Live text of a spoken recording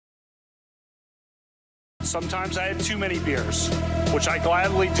Sometimes I have too many beers, which I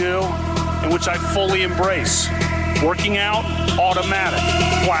gladly do and which I fully embrace. Working out, automatic.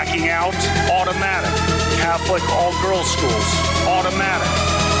 Blacking out, automatic. Catholic all-girls schools, automatic.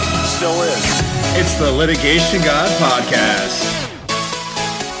 Still is. It's the Litigation God Podcast.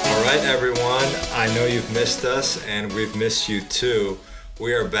 All right, everyone. I know you've missed us, and we've missed you too.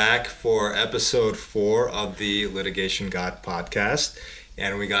 We are back for episode 4 of the Litigation God Podcast,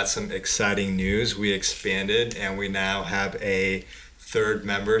 and we got some exciting news. We expanded, and we now have a third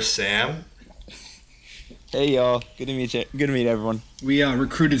member, Sam. Hey y'all, good to meet you. Good to meet everyone. We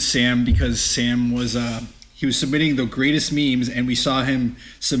recruited Sam because Sam was he was submitting the greatest memes, and we saw him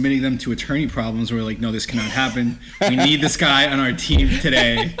submitting them to attorney problems. We're like, no, this cannot happen. We need this guy on our team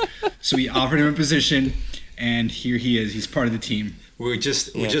today. So we offered him a position, and here he is. He's part of the team. We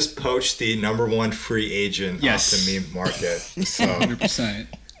just poached the number one free agent off the meme market. So 100%.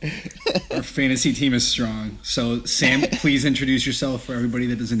 Our fantasy team is strong. So Sam, please introduce yourself for everybody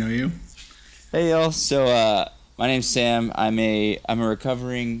that doesn't know you. Hey y'all. So my name's Sam. I'm a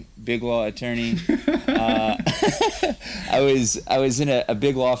recovering big law attorney. I was in a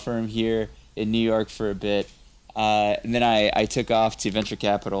big law firm here in New York for a bit, and then I took off to venture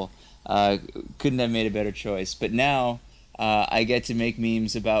capital. Couldn't have made a better choice. But now I get to make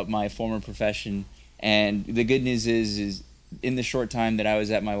memes about my former profession, and the good news is in the short time that I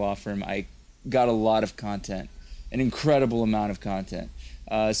was at my law firm, I got a lot of content, an incredible amount of content.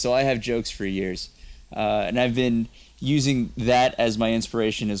 So I have jokes for years, and I've been using that as my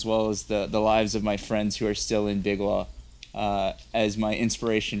inspiration, as well as the lives of my friends who are still in big law, as my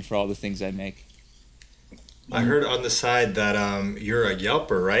inspiration for all the things I make. I heard on the side that you're a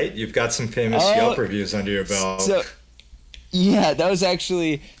Yelper, right? You've got some famous Yelp reviews under your belt. So, yeah, that was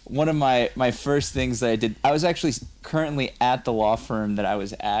actually one of my first things that I did. I was actually currently at the law firm that I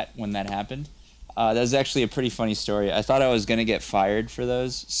was at when that happened. That was actually a pretty funny story. I thought I was going to get fired for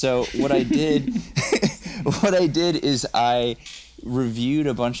those. So what I did is I reviewed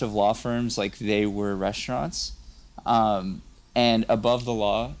a bunch of law firms like they were restaurants, and Above the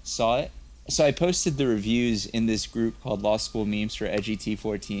Law saw it. So I posted the reviews in this group called Law School Memes for Edgy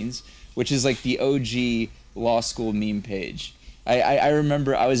T14s, which is like the OG law school meme page. I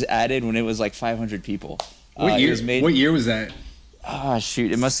remember I was added when it was like 500 people. What year was that?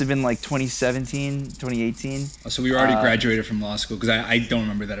 Shoot, it must have been like 2017, 2018. Oh, so we were already graduated from law school, because I don't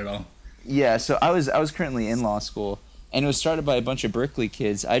remember that at all. Yeah, so I was currently in law school, and it was started by a bunch of Berkeley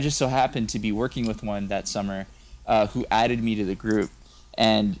kids. I just so happened to be working with one that summer who added me to the group,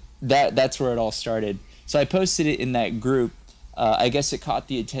 and that's where it all started. So I posted it in that group. I guess it caught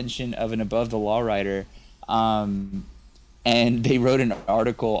the attention of an Above the Law writer, and they wrote an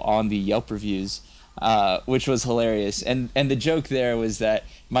article on the Yelp reviews, which was hilarious. And the joke there was that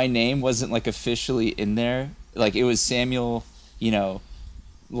my name wasn't like officially in there. Like it was Samuel,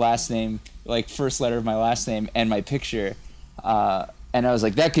 last name, like first letter of my last name and my picture. And I was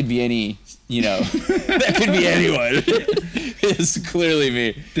like, that could be any, that could be anyone. It's clearly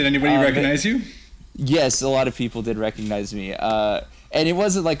me. Did anybody recognize you? Yes, a lot of people did recognize me. And it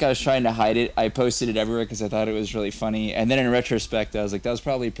wasn't like I was trying to hide it. I posted it everywhere because I thought it was really funny. And then in retrospect, I was like, that was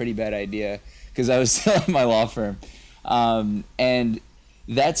probably a pretty bad idea, because I was still at my law firm. And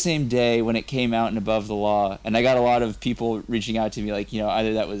that same day when it came out in Above the Law, and I got a lot of people reaching out to me like,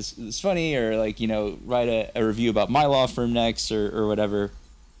 either that was funny or like, write a review about my law firm next or whatever.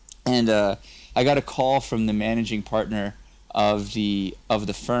 And I got a call from the managing partner of the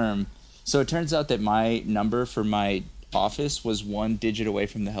firm. So it turns out that my number for my office was 1 digit away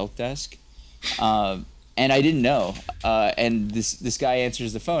from the help desk. And I didn't know. And this guy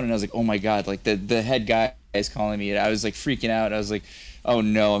answers the phone, and I was like, oh my God, like the head guy is calling me. And I was like freaking out. I was like, oh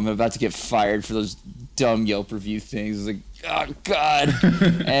no, I'm about to get fired for those dumb Yelp review things. I was like, oh God.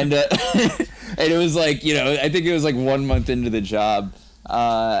 And and it was like, I think it was like 1 month into the job.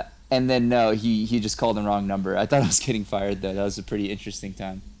 And then no, he just called the wrong number. I thought I was getting fired though. That was a pretty interesting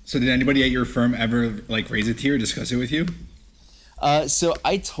time. So did anybody at your firm ever like raise it to you or discuss it with you? So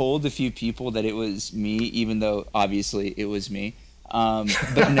I told a few people that it was me, even though obviously it was me. But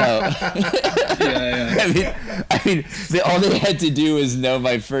no. Yeah. I mean, all they had to do was know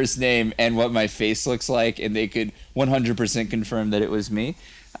my first name and what my face looks like, and they could 100% confirm that it was me.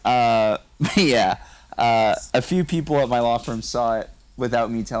 Yeah. A few people at my law firm saw it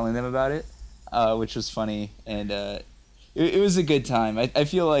without me telling them about it, which was funny, and it was a good time. I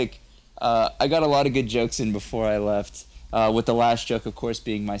feel like I got a lot of good jokes in before I left, with the last joke, of course,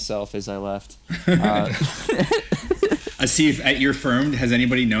 being myself as I left. I see if at your firm, has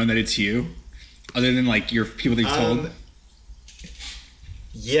anybody known that it's you? Other than like your people that you've told?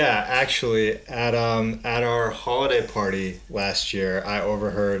 Yeah, actually, at our holiday party last year, I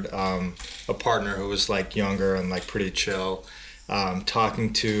overheard a partner who was like younger and like pretty chill,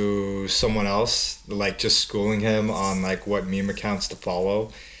 talking to someone else, like just schooling him on like what meme accounts to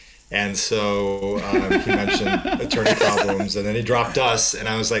follow. And so he mentioned attorney problems, and then he dropped us, and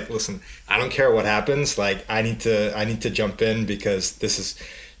I was like, "Listen, I don't care what happens. Like, I need to jump in because this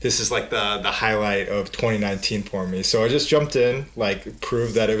is like the highlight of 2019 for me." So I just jumped in, like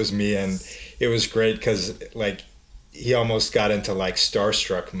proved that it was me, and it was great because like he almost got into like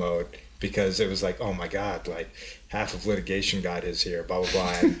starstruck mode because it was like, oh my God, like half of Litigation God is here, blah blah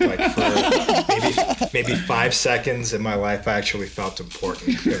blah. And, like for maybe 5 seconds in my life, I actually felt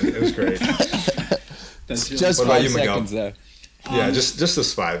important. It was great. That's Just What about 5 you, Miguel? seconds though. Yeah, just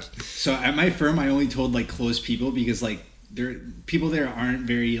this 5. So at my firm, I only told like close people because like people there aren't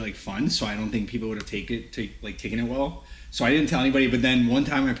very like fun. So I don't think people would have taken it well. So I didn't tell anybody. But then one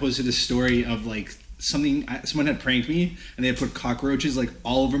time I posted a story of like someone had pranked me and they had put cockroaches like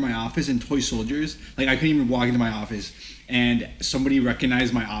all over my office and toy soldiers. Like I couldn't even walk into my office, and somebody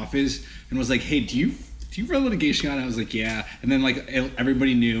recognized my office and was like, "Hey, do you run Litigation God?" I was like, "Yeah." And then like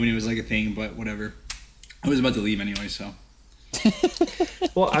everybody knew and it was like a thing. But whatever. I was about to leave anyway, so.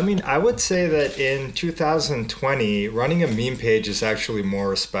 Well, I mean, I would say that in 2020, running a meme page is actually more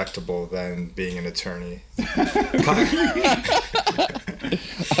respectable than being an attorney. If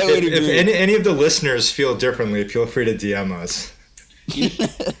any of the listeners feel differently, feel free to DM us.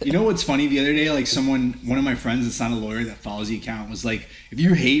 You know what's funny? The other day, like one of my friends that's not a lawyer that follows the account was like, "If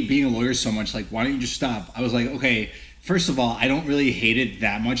you hate being a lawyer so much, like, why don't you just stop?" I was like, okay, first of all, I don't really hate it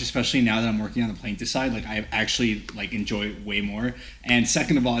that much, especially now that I'm working on the plaintiff side. Like, I actually like enjoy it way more. And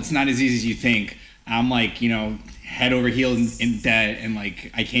second of all, it's not as easy as you think. I'm like, head over heels in debt, and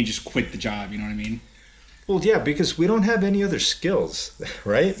like I can't just quit the job. You know what I mean? Well, yeah, because we don't have any other skills,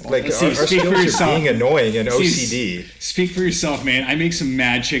 right? Well, like see, our skills are being annoying and OCD. Speak for yourself, man. I make some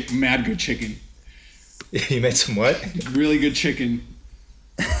mad good chicken. You made some what? Really good chicken.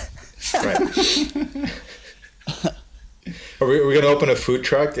 Right. Are we going to open a food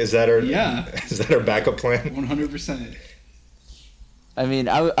truck? Is that our backup plan? 100%. I mean,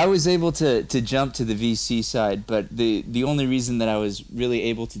 I was able to jump to the VC side, but the only reason that I was really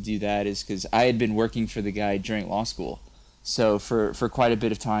able to do that is because I had been working for the guy during law school. So for quite a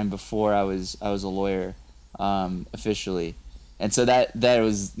bit of time before I was a lawyer officially. And so that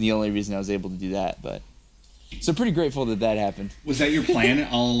was the only reason I was able to do that. But so pretty grateful that happened. Was that your plan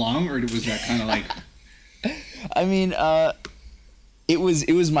all along, or was that kind of like... I mean, it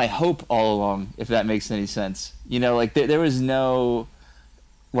was my hope all along, if that makes any sense. Like there was no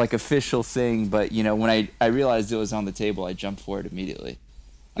like official thing, but when I realized it was on the table, I jumped for it immediately.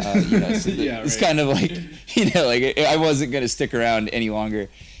 So it's kind of like like I wasn't gonna stick around any longer,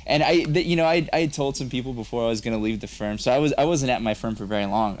 and I had told some people before I was gonna leave the firm, so I wasn't at my firm for very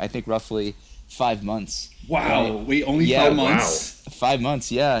long. I think roughly 5 months. Wow! Right? Wait, only 5 months? Wow. 5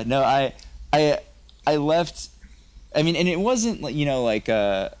 months, yeah. No, I left. I mean, and it wasn't like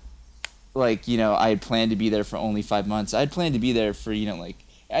I had planned to be there for only 5 months. I had planned to be there for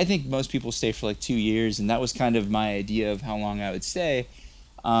I think most people stay for like 2 years, and that was kind of my idea of how long I would stay.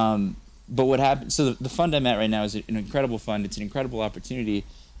 But what happened? So the fund I'm at right now is an incredible fund. It's an incredible opportunity.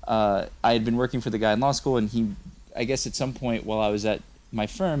 I had been working for the guy in law school, and he, I guess at some point while I was at my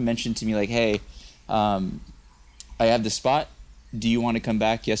firm, mentioned to me like, "Hey, I have the spot. Do you want to come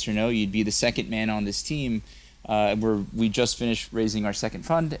back? Yes or no? You'd be the second man on this team. We just finished raising our second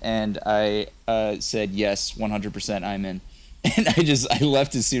fund," and I said yes, 100%. I'm in, and I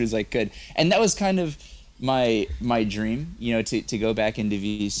left as soon as I could, and that was kind of my dream, to go back into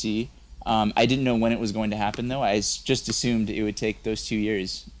VC. I didn't know when it was going to happen though. I just assumed it would take those 2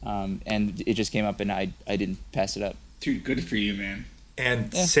 years, and it just came up, and I didn't pass it up. Dude, good for you, man.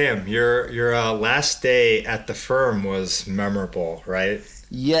 And yeah. Sam, your last day at the firm was memorable, right?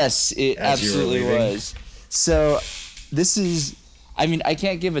 Yes, it absolutely was. So this is, I mean, I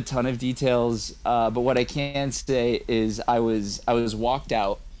can't give a ton of details, but what I can say is I was walked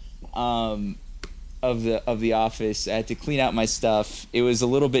out of the office. I had to clean out my stuff. It was a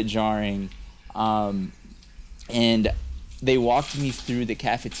little bit jarring, and they walked me through the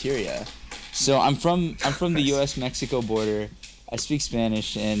cafeteria. So I'm from the U.S.-Mexico border. I speak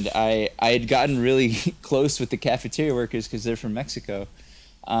Spanish, and I had gotten really close with the cafeteria workers because they're from Mexico.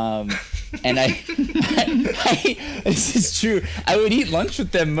 And this is true. I would eat lunch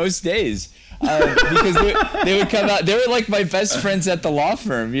with them most days because they would come out. They were like my best friends at the law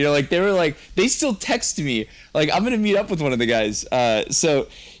firm. They still text me like, "I'm gonna meet up with one of the guys." So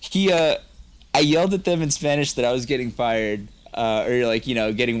I yelled at them in Spanish that I was getting fired. or like, you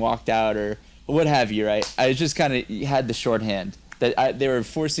know, getting walked out or what have you, right? I just kind of had the shorthand that they were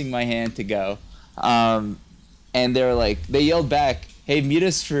forcing my hand to go. And they were like, they yelled back, "Hey, meet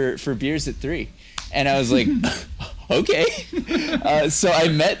us for beers at 3." And I was like, okay. So I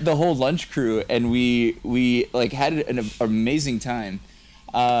met the whole lunch crew, and we like had an amazing time.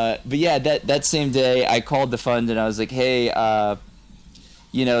 But yeah, that same day I called the fund and I was like, "Hey,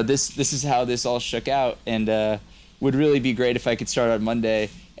 you know, this is how this all shook out, and would really be great if I could start on Monday."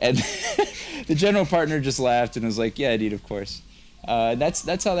 And the general partner just laughed and was like, "Yeah, dude, of course."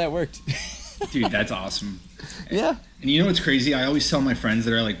 That's how that worked. Dude, that's awesome. Yeah. And you know what's crazy? I always tell my friends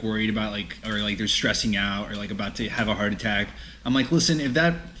that are like worried about like, or like they're stressing out or like about to have a heart attack. I'm like, listen, if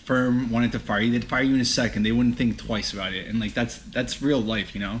that firm wanted to fire you, they'd fire you in a second. They wouldn't think twice about it. And like that's real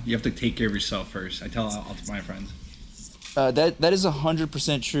life, you know. You have to take care of yourself first. I tell all my friends. That is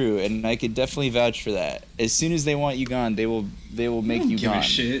 100% true, and I could definitely vouch for that. As soon as they want you gone, they will make you give gone. A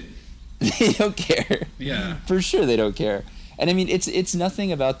shit. They don't care. Yeah. For sure, they don't care. And I mean, it's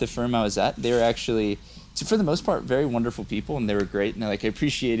nothing about the firm I was at. They were actually, for the most part, very wonderful people, and they were great, and I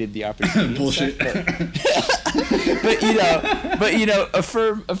appreciated the opportunity. Bullshit. But you know, a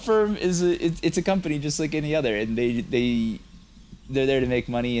firm is it's a company just like any other, and they're there to make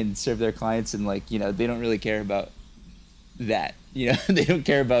money and serve their clients, and like, you know, they don't really care about that. You know, they don't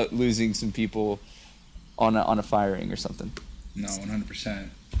care about losing some people on a firing or something. No, 100%.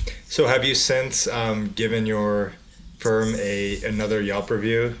 So have you since given your firm another Yelp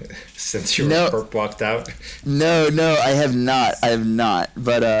review since your perp walked out? No, I have not.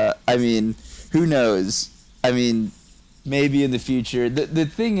 But I mean, who knows? I mean, maybe in the future. The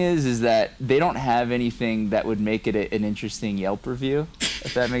thing is that they don't have anything that would make it an interesting Yelp review,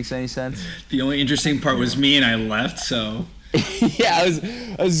 if that makes any sense. The only interesting part was me, and I left, so. Yeah,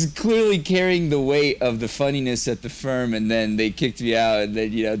 I was clearly carrying the weight of the funniness at the firm, and then they kicked me out, and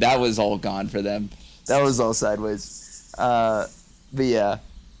then, you know, that was all gone for them. That was all sideways. But yeah,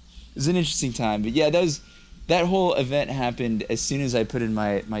 it was an interesting time. But yeah, that whole event happened as soon as I put in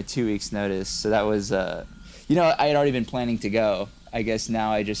my 2 weeks notice. So that was, you know, I had already been planning to go. I guess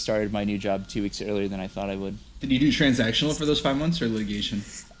now I just started my new job 2 weeks earlier than I thought I would. Did you do transactional for those 5 months or litigation?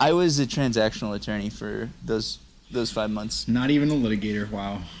 I was a transactional attorney for those 5 months. Not even a litigator.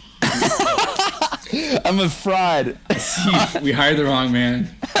 Wow. I'm a fraud. We hired the wrong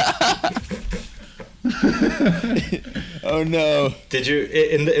man. Oh no! Did you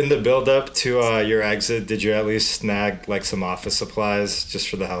in the build up to your exit? Did you at least snag like some office supplies just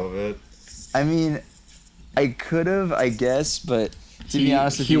for the hell of it? I mean, I could have, I guess, but to be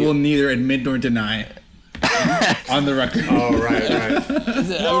honest with you, he will neither admit nor deny. On the record. Oh right.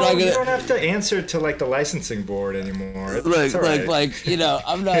 No, you don't have to answer to like the licensing board anymore. Like you know,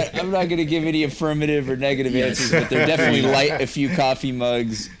 I'm not gonna give any affirmative or negative answers, but they're definitely light a few coffee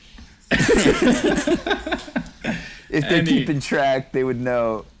mugs. If they're keeping track, they would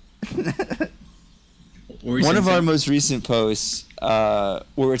know. One of our most recent posts, where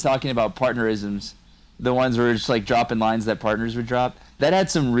we're talking about partnerisms, the ones where we're just like dropping lines that partners would drop, that had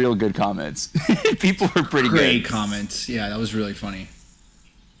some real good comments. People were pretty good. Great comments. Yeah, that was really funny.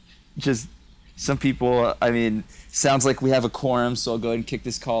 Just some people, I mean, sounds like we have a quorum, so I'll go ahead and kick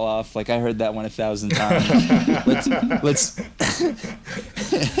this call off. Like, I heard that one 1,000 times. let's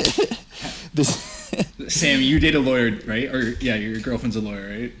Sam, you date a lawyer, right? Or yeah, your girlfriend's a lawyer,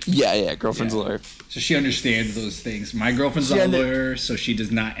 right? Yeah, girlfriend's a lawyer. So she understands those things. My girlfriend's not a lawyer, so she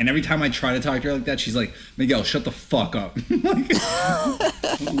does not. And every time I try to talk to her like that, she's like, "Miguel, shut the fuck up."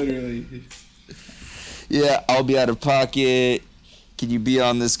 Literally. Yeah, I'll be out of pocket. Can you be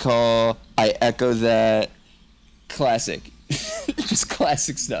on this call? I echo that. Classic. Just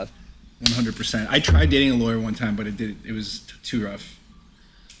classic stuff. 100%. I tried dating a lawyer one time, but it was too rough.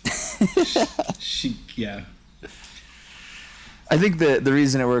 Yeah. I think the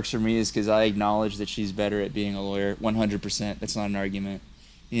reason it works for me is because I acknowledge that she's better at being a lawyer. 100%. That's not an argument.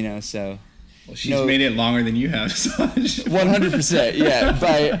 You know, so. Well, she's made it longer than you have. So 100%.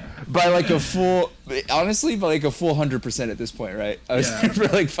 Yeah. By like a full, honestly, by like a full 100% at this point, right? I was there for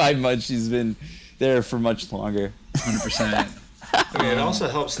like 5 months. She's been there for much longer. 100%. I mean, it also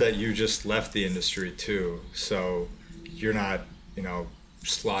helps that you just left the industry too. So you're not, you know,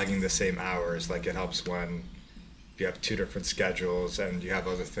 slogging the same hours. Like, it helps when you have two different schedules and you have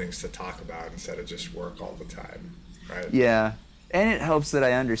other things to talk about instead of just work all the time, right? Yeah, and it helps that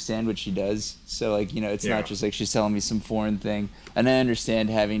I understand what she does. So, like, you know, it's not just like she's telling me some foreign thing, and I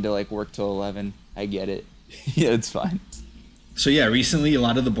understand having to like work till 11. I get it. Yeah, it's fine. So yeah, recently a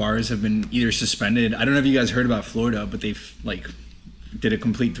lot of the bars have been either suspended. I don't know if you guys heard about Florida, but they've like did a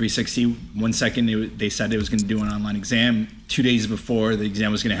complete 360. 1 second they said it was going to do an online exam. 2 days before the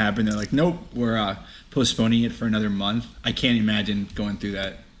exam was going to happen, they're like, nope, we're postponing it for another month. I can't imagine going through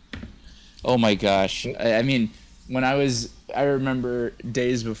that. Oh my gosh. I mean, I remember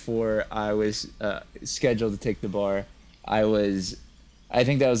days before I was scheduled to take the bar, I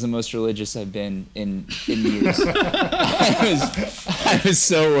think that was the most religious I've been in years. I was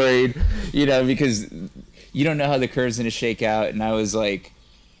so worried, because you don't know how the curve's going to shake out, and I was like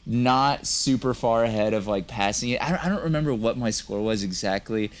not super far ahead of like passing it. I don't remember what my score was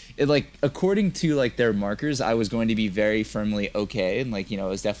exactly. It like according to like their markers, I was going to be very firmly okay, and like I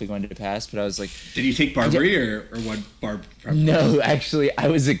was definitely going to pass. But I was like, did you take Barbary or what bar? No, actually, I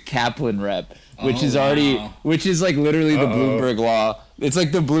was a Kaplan rep, which is like literally the Bloomberg law. It's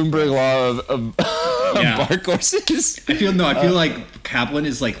like the Bloomberg law of bar courses. I feel like Kaplan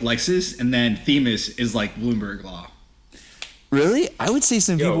is like Lexus, and then Themis is like Bloomberg law. Really? I would say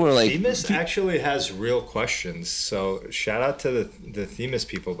some people are like... Themis actually has real questions, so shout out to the Themis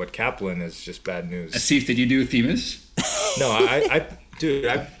people, but Kaplan is just bad news. Asif, did you do Themis? No,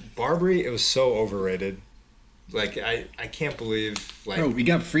 dude, Barbary, it was so overrated. Like, I can't believe... like, bro, we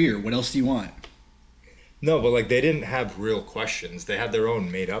got freer. What else do you want? No, but like they didn't have real questions. They had their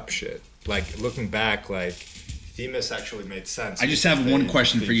own made-up shit. Like, looking back, like, Themis actually made sense. I just have one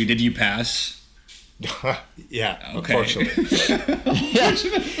question for you. Did you pass? Yeah, okay. Unfortunately.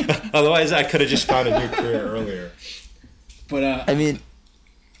 Otherwise, I could have just found a new career earlier. But I mean,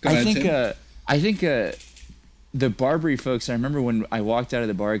 ahead, I think the Barbary folks. I remember when I walked out of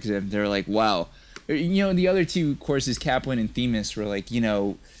the bar exam, they were like, "Wow." The other two courses, Kaplan and Themis, were like,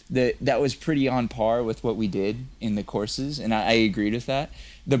 that was pretty on par with what we did in the courses, and I agreed with that.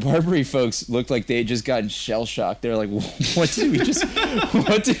 The Barbary folks looked like they had just gotten shell shocked. They're like, what did we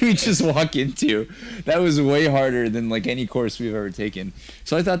just walk into? That was way harder than like any course we've ever taken.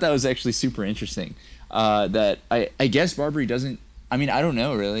 So I thought that was actually super interesting. That I guess Barbary doesn't. I mean, I don't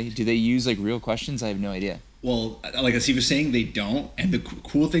know really. Do they use like real questions? I have no idea. Well, like Asif was saying, they don't. And the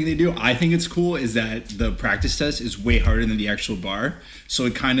cool thing they do, I think it's cool, is that the practice test is way harder than the actual bar. So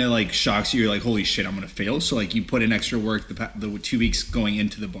it kind of like shocks you. You're like, holy shit, I'm going to fail. So like you put in extra work the 2 weeks going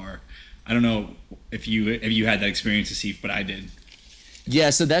into the bar. I don't know if you had that experience, Asif, but I did.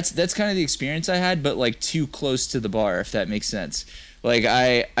 Yeah, so that's kind of the experience I had, but like too close to the bar, if that makes sense. Like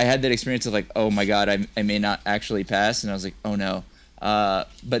I had that experience of like, oh my God, I may not actually pass. And I was like, oh no.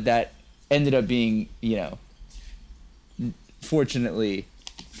 But that ended up being, fortunately,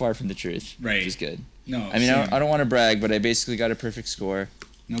 far from the truth. Right. Which is good. No. I mean, I don't want to brag, but I basically got a perfect score.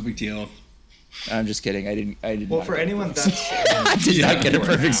 No big deal. I'm just kidding. I didn't. Well, for anyone that's... I did not get a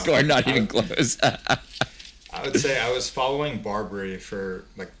perfect score. Not even close. I would say I was following Barbary for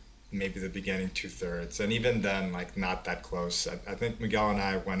like maybe the beginning 2/3, and even then, like not that close. I think Miguel and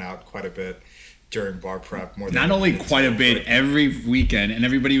I went out quite a bit during bar prep. Not only quite a bit, every weekend, and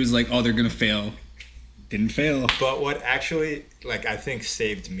everybody was like, "Oh, they're gonna fail." Didn't fail. But what actually, like, I think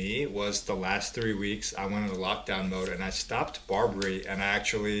saved me was the last 3 weeks I went into lockdown mode and I stopped Barbary and I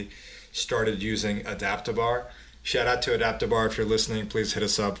actually started using Adaptabar. Shout out to Adaptabar if you're listening, please hit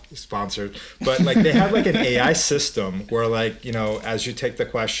us up, sponsored. But like they have like an AI system where like, as you take the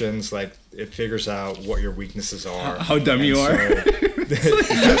questions, like it figures out what your weaknesses are. How dumb you are.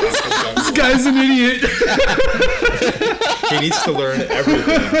 This guy's an idiot. He needs to learn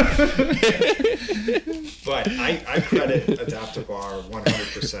everything. But I credit Adaptabar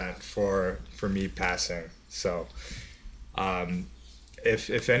 100% for me passing. So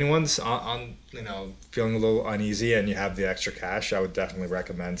if anyone's on feeling a little uneasy and you have the extra cash, I would definitely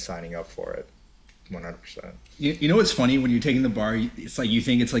recommend signing up for it 100%. You know what's funny? When you're taking the bar, it's like you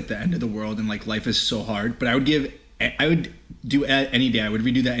think it's like the end of the world and like life is so hard. But I would do any day. I would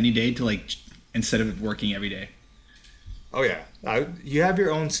redo that any day to like instead of working every day. Oh yeah, you have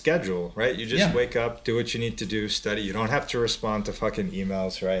your own schedule, right? You just wake up, do what you need to do, study. You don't have to respond to fucking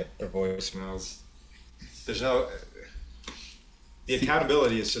emails, right, or voicemails. There's no. The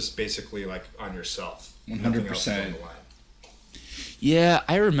accountability is just basically like on yourself. 100%. Yeah,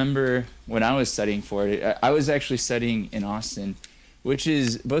 I remember when I was studying for it. I was actually studying in Austin, which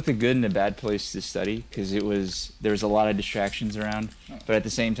is both a good and a bad place to study because there was a lot of distractions around, but at the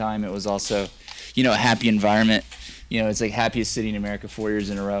same time it was also, a happy environment. It's like happiest city in America 4 years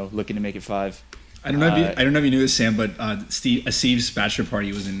in a row, looking to make it 5. I don't know if you knew this, Sam, but Steve's bachelor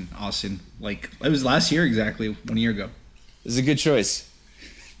party was in Austin. Like it was last year exactly, 1 year ago. It was a good choice.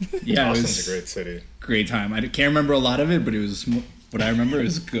 Yeah, Austin's it was a great city. Great time. I can't remember a lot of it, but it was what I remember. It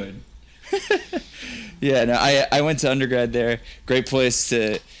was good. Yeah, no, I went to undergrad there. Great place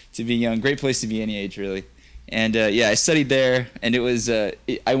to be young. Great place to be any age, really. And yeah, I studied there, and it was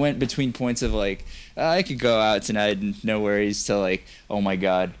I went between points of like I could go out tonight and no worries to like, oh my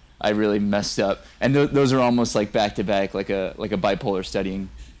god, I really messed up. And those are almost like back to back, like a bipolar studying.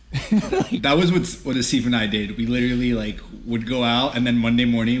 That was what Asif and I did. We literally like would go out, and then Monday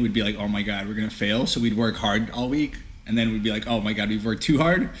morning we'd be like, oh my god, we're gonna fail. So we'd work hard all week, and then we'd be like, oh my god, we've worked too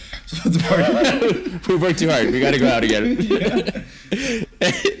hard. So let's party. We've worked too hard. We got to go out again.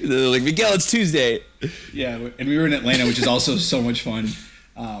 They're like, Miguel, it's Tuesday. Yeah, and we were in Atlanta, which is also so much fun.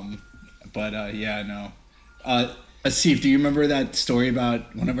 Yeah, no. Asif, do you remember that story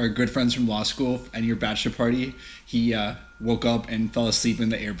about one of our good friends from law school and your bachelor party? He woke up and fell asleep in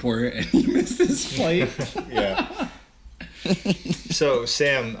the airport and he missed his flight. Yeah. So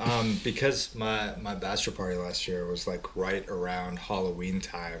Sam, because my bachelor party last year was like right around Halloween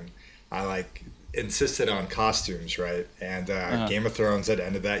time, I like insisted on costumes, right? And Game of Thrones had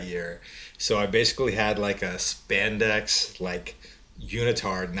ended that year, so I basically had like a spandex like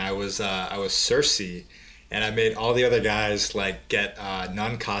unitard, and I was Cersei. And I made all the other guys like get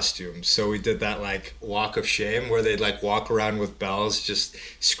non-costumes. So we did that like walk of shame where they'd like walk around with bells just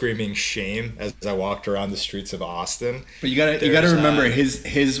screaming shame as I walked around the streets of Austin. But you gotta remember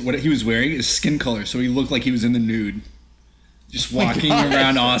his what he was wearing is skin color, so he looked like he was in the nude. Just walking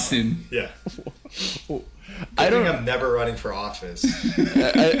around Austin. Yeah. I'm never running for office.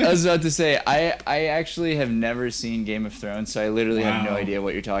 I was about to say, I actually have never seen Game of Thrones, so I literally have no idea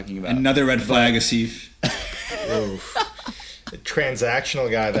what you're talking about. Another red flag, Asif. Oof. A transactional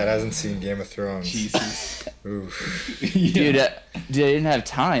guy that hasn't seen Game of Thrones. Jesus. Oof. Dude, I didn't have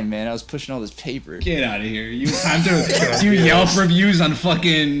time, man. I was pushing all this paper. Get out of here. You had time to do Yelp reviews on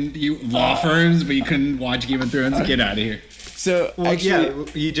fucking law firms, but you couldn't watch Game of Thrones? Get out of here. So,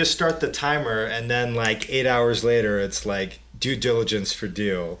 actually, you just start the timer, and then like 8 hours later, it's like due diligence for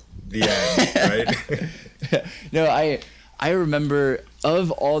deal. The end, right? No, I remember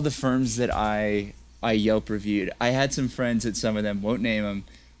of all the firms that I Yelp reviewed, I had some friends at some of them, won't name them,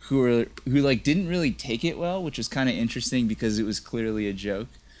 who like didn't really take it well, which was kind of interesting because it was clearly a joke.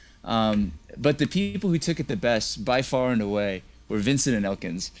 But the people who took it the best, by far and away, were Vincent and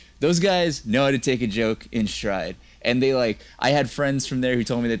Elkins. Those guys know how to take a joke in stride. And I had friends from there who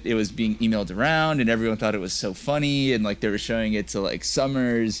told me that it was being emailed around and everyone thought it was so funny and like they were showing it to like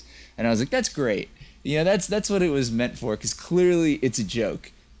Summers. And I was like, that's great. You know, that's what it was meant for, because clearly it's a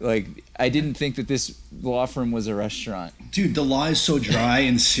joke. Like, I didn't think that this law firm was a restaurant. Dude, the law is so dry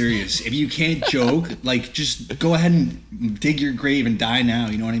and serious. If you can't joke, like, just go ahead and dig your grave and die now.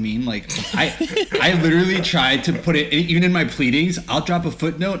 You know what I mean? Like, I literally tried to put it, even in my pleadings, I'll drop a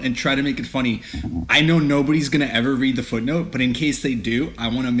footnote and try to make it funny. I know nobody's going to ever read the footnote, but in case they do, I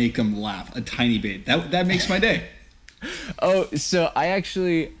want to make them laugh a tiny bit. That makes my day. Oh, so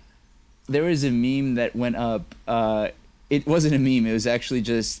there was a meme that went up, it wasn't a meme. It was actually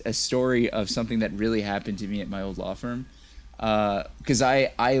just a story of something that really happened to me at my old law firm. Because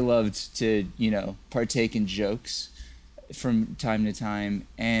I loved to, partake in jokes from time to time.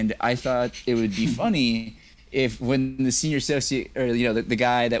 And I thought it would be funny if when the senior associate, or, the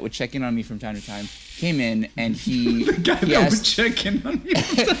guy that would check in on me from time to time came in and he... The guy that would check in on you.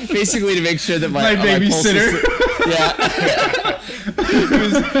 Basically to make sure that my babysitter. Yeah.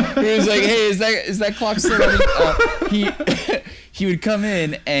 he was like, hey, is that clock still running? He would come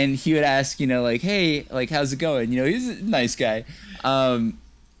in and he would ask, like, hey, like, how's it going? He's a nice guy.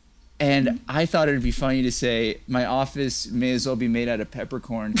 And I thought it would be funny to say, my office may as well be made out of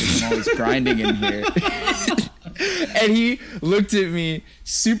peppercorn because I'm always grinding in here. And he looked at me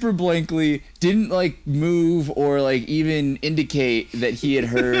super blankly, didn't like move or like even indicate that he had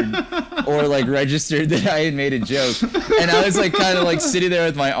heard or like registered that I had made a joke. And I was like kind of like sitting there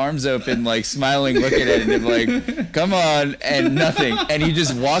with my arms open, like smiling, looking at him like, come on, and nothing. And he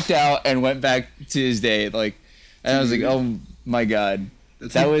just walked out and went back to his day. Like, and I was like, oh my God.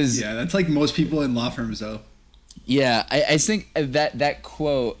 That's like most people in law firms though. Yeah, I think that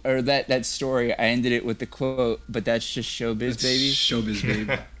quote or that story, I ended it with the quote, but that's just showbiz, baby. Showbiz, babe.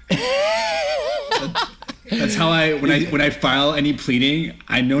 That's how when I file any pleading,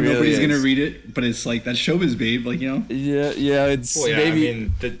 I know really nobody's gonna read it, but it's like that's showbiz, babe. Like Yeah, it's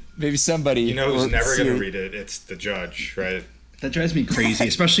maybe somebody. Who's never gonna read it? It's the judge, right? That drives me crazy,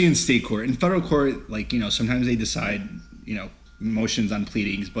 especially in state court. In federal court, like sometimes they decide motions on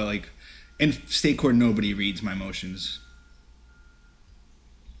pleadings, but like. In state court, nobody reads my motions.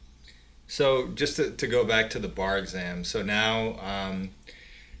 So just to go back to the bar exam. So now,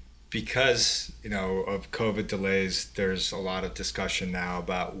 because, of COVID delays, there's a lot of discussion now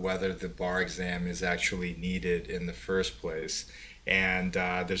about whether the bar exam is actually needed in the first place. And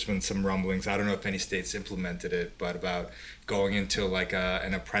there's been some rumblings. I don't know if any states implemented it, but about going into like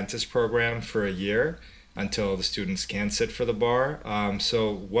an apprentice program for a year until the students can sit for the bar.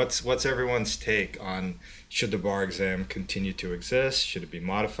 So what's everyone's take on, should the bar exam continue to exist? Should it be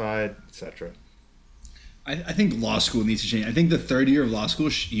modified, etc.? I think law school needs to change. I think the third year of law school,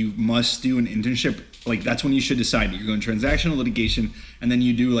 you must do an internship. Like, that's when you should decide. You're going transactional litigation, and then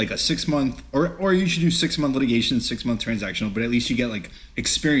you do like a 6 month, or you should do 6 month litigation, 6 month transactional, but at least you get like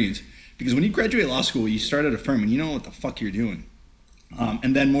experience. Because when you graduate law school, you start at a firm and you know what the fuck you're doing.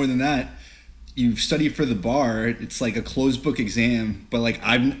 And then more than that, you study for the bar. It's like a closed book exam, but like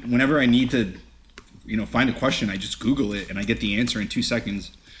whenever I need to, find a question, I just Google it and I get the answer in 2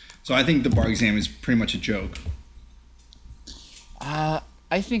 seconds. So I think the bar exam is pretty much a joke.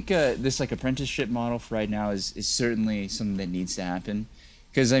 I think this like apprenticeship model for right now is certainly something that needs to happen.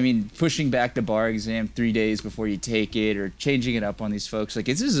 Because, I mean, pushing back the bar exam 3 days before you take it or changing it up on these folks, like,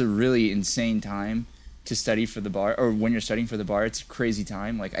 this is a really insane time to study for the bar, or when you're studying for the bar, it's a crazy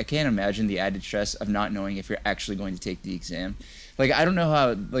time. Like, I can't imagine the added stress of not knowing if you're actually going to take the exam. Like, I don't know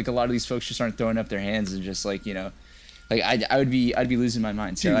how, like, a lot of these folks just aren't throwing up their hands and just, like, like, I'd be losing my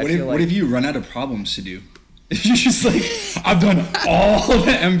mind. So dude, what if you run out of problems to do? You're just like, I've done all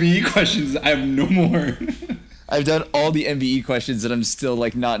the MBE questions. I have no more. I've done all the MBE questions and I'm still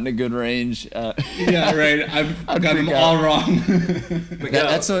like not in a good range. Yeah, right. I've got them all wrong.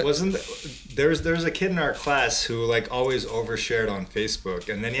 Miguel, there's a kid in our class who like always overshared on Facebook,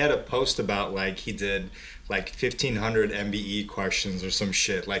 and then he had a post about like he did like 1,500 MBE questions or some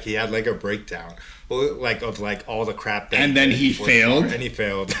shit. Like he had like a breakdown, like of like all the crap that. And then he failed. And he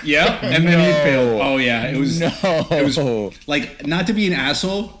failed. Yep. And then he failed. Oh yeah, it was. It was like, not to be an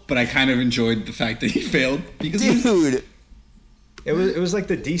asshole, but I kind of enjoyed the fact that he failed because dude. It was like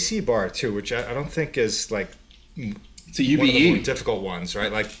the DC bar too, which I don't think is like. It's a UBE. One of the more difficult ones,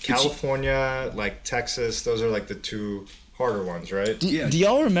 right? Like California, like Texas, those are like the two harder ones, right? Do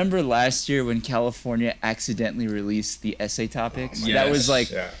y'all remember last year when California accidentally released the essay topics? That was like,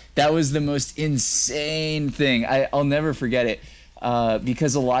 that was the most insane thing. I'll never forget it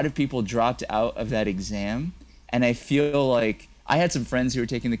because a lot of people dropped out of that exam. And I feel like I had some friends who were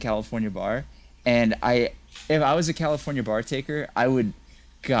taking the California bar. And if I was a California bar taker, I would...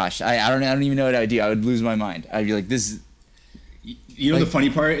 Gosh, I don't even know what I would do. I would lose my mind. I'd be like, this is... You know, like, the funny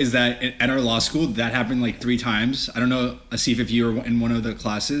part is that at our law school, that happened like 3 times. I don't know, Asif, if you were in one of the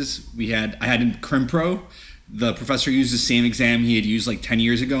classes. I had in Crim Pro, the professor used the same exam he had used like 10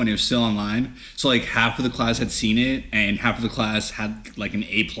 years ago, and it was still online. So like half of the class had seen it, and half of the class had like an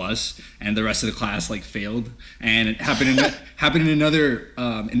A+, and the rest of the class like failed. And it happened in another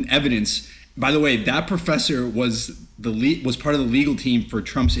in evidence. By the way, that professor was part of the legal team for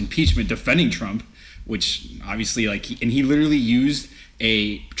Trump's impeachment, defending Trump, which obviously he literally used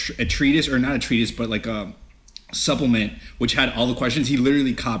a treatise, or not a treatise, but like a supplement which had all the questions. He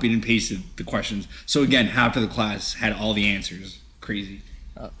literally copied and pasted the questions. So again, half of the class had all the answers. Crazy.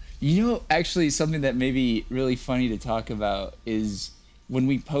 Actually, something that may be really funny to talk about is when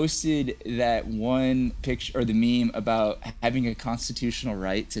we posted that one picture or the meme about having a constitutional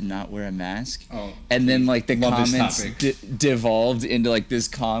right to not wear a mask, and then like the comments devolved into like this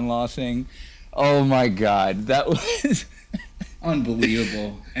con law thing. Oh my God, that was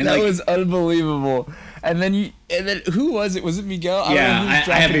unbelievable. And that was unbelievable. And then who was it? Was it Miguel? I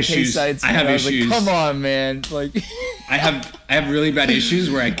have issues. I have issues. Like, come on, man! Like, I have really bad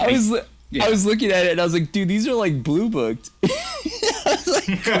issues where I was looking at it and I was like, dude, these are like blue booked. I was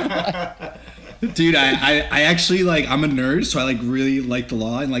like, come on. Dude, I actually like, I'm a nerd, so I like really like the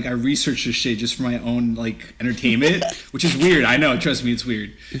law, and like I research this shit just for my own like entertainment, which is weird. I know, trust me, it's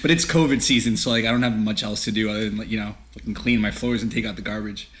weird. But it's COVID season, so like I don't have much else to do other than fucking clean my floors and take out the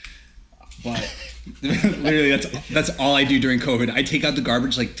garbage. But literally, that's all I do during COVID. I take out the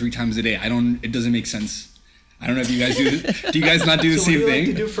garbage like 3 times a day. It doesn't make sense. I don't know if you guys do this. Do you guys not do the same thing? What do you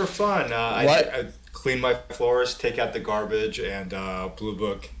like to do for fun? I clean my floors, take out the garbage, and blue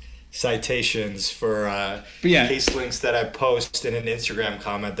book citations for case links that I post in an Instagram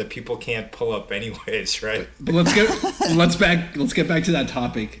comment that people can't pull up anyways, right? But let's get back to that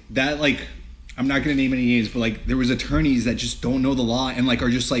topic. That like, I'm not gonna name any names, but like there was attorneys that just don't know the law and like are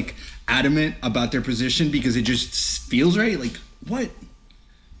just like adamant about their position because it just feels right. Like, what?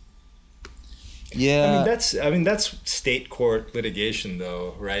 Yeah, I mean that's state court litigation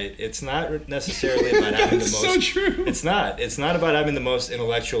though, right? It's not necessarily about having the most. So true. It's not about having the most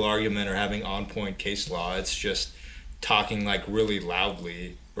intellectual argument or having on point case law. It's just talking like really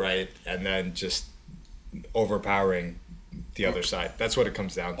loudly, right? And then just overpowering the other side. That's what it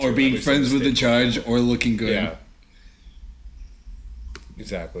comes down to. Or being friends with the judge, or looking good. Yeah.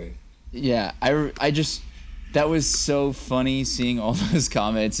 Exactly. Yeah, I just, that was so funny seeing all those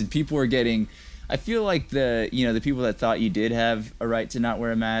comments, and people were getting, I feel like the people that thought you did have a right to not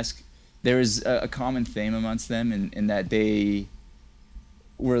wear a mask, there was a common theme amongst them in that they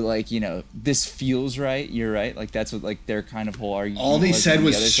were like, this feels right, you're right, like that's what like their kind of whole argument. All they said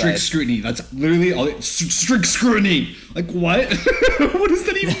was strict scrutiny. That's literally all. Strict scrutiny. Like what? What does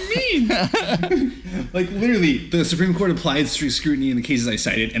that even mean? Like literally, the Supreme Court applied strict scrutiny in the cases I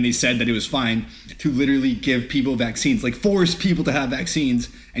cited, and they said that it was fine to literally give people vaccines, like force people to have vaccines,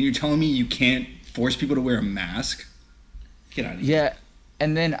 and you're telling me you can't force people to wear a mask? Get out of here. Yeah.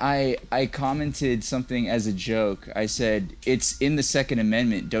 And then I commented something as a joke. I said, it's in the Second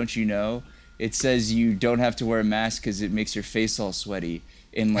Amendment, don't you know? It says you don't have to wear a mask because it makes your face all sweaty,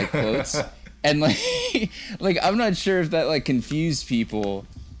 in like quotes. And like, like I'm not sure if that like confused people,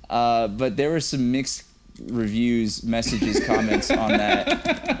 but there were some mixed reviews, messages, comments on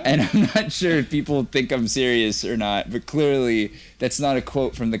that. And I'm not sure if people think I'm serious or not, but clearly that's not a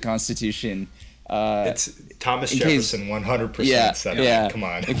quote from the Constitution. It's Thomas Jefferson 100% said it. Yeah. Come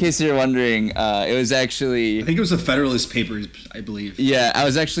on. In case you're wondering, it was actually, I think it was the Federalist Papers, I believe. yeah, I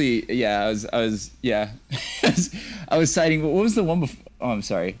was actually, I was citing, what was the one before? Oh, I'm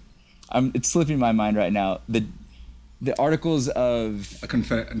sorry. It's slipping my mind right now. The Articles of A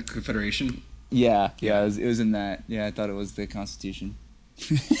Confederation? Yeah, it was in that. Yeah, I thought it was the Constitution.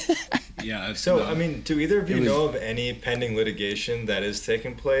 Yeah. So, I mean, do either of you know of any pending litigation that is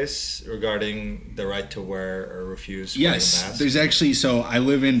taking place regarding the right to wear or refuse wearing a Yes, mask? there's actually, so I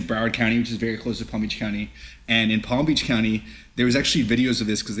live in Broward County, which is very close to Palm Beach County, and in Palm Beach County, there was actually videos of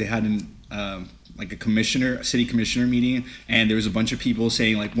this because they had a city commissioner meeting, and there was a bunch of people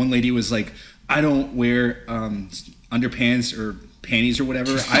saying, like, one lady was like, I don't wear underpants or panties or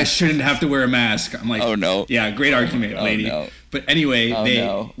whatever, I shouldn't have to wear a mask. I'm like, Oh, no. Yeah, great argument, lady. No. But anyway,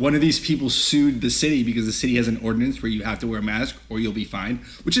 No. one of these people sued the city because the city has an ordinance where you have to wear a mask or you'll be fined,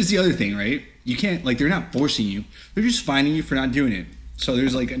 which is the other thing, right? You can't, like, they're not forcing you. They're just fining you for not doing it. So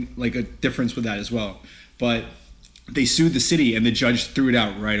there's like a difference with that as well. But they sued the city and the judge threw it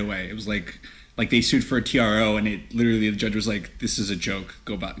out right away. It was like they sued for a TRO and it literally, the judge was like, this is a joke,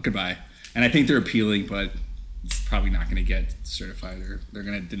 goodbye. And I think they're appealing, but it's probably not going to get certified, or they're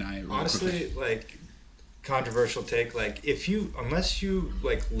going to deny it. Honestly, like, controversial take, like, unless you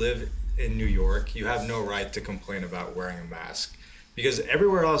like live in New York, you have no right to complain about wearing a mask, because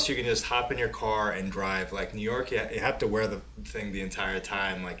everywhere else you can just hop in your car and drive. Like New York, you have to wear the thing the entire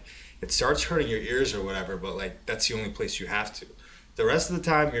time. Like, it starts hurting your ears or whatever, but like that's the only place you have to. The rest of the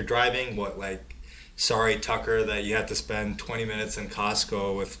time you're driving, sorry, Tucker, that you have to spend 20 minutes in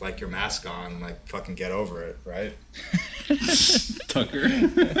Costco with like your mask on. Like, fucking get over it, right? Tucker. You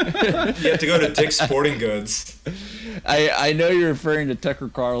have to go to Dick's Sporting Goods. I know you're referring to Tucker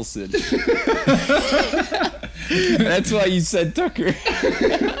Carlson. That's why you said Tucker.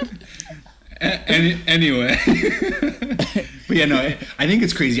 Anyway. But yeah, no, I think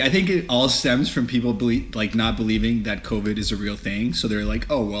it's crazy. I think it all stems from people not believing that COVID is a real thing. So they're like,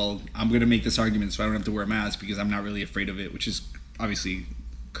 oh, well, I'm going to make this argument so I don't have to wear a mask because I'm not really afraid of it, which is obviously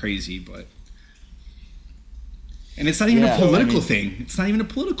crazy. But and it's not even a political thing. It's not even a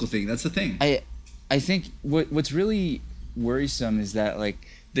political thing. That's the thing. I think what's really worrisome is that like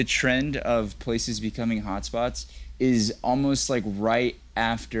the trend of places becoming hotspots is almost like right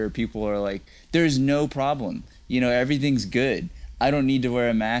after people are like, there's no problem. Everything's good. I don't need to wear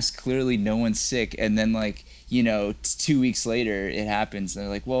a mask. Clearly no one's sick. And then 2 weeks later it happens. And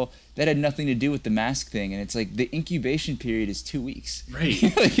they're like, well, that had nothing to do with the mask thing. And it's like the incubation period is 2 weeks. Right.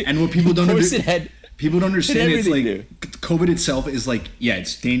 And what people don't understand, it's like COVID itself is like, yeah,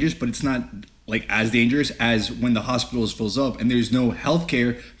 it's dangerous, but it's not like as dangerous as when the hospitals fills up and there's no health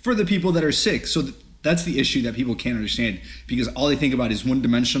care for the people that are sick. So that's the issue that people can't understand, because all they think about is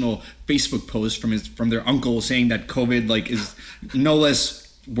one-dimensional Facebook post from their uncle saying that COVID is no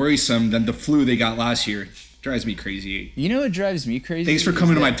less worrisome than the flu they got last year. Drives me crazy. You know what drives me crazy? Thanks for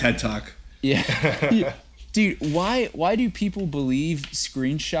coming to my TED Talk. Yeah. Dude, why do people believe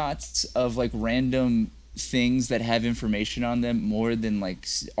screenshots of random things that have information on them more than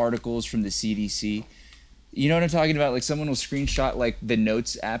articles from the CDC? You know what I'm talking about? Like, someone will screenshot the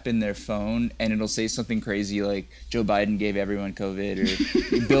Notes app in their phone, and it'll say something crazy like Joe Biden gave everyone COVID,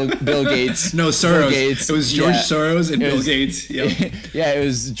 or Bill Gates. No, Soros. Bill Gates. It was George Soros and Bill Gates. Yep. Yeah, it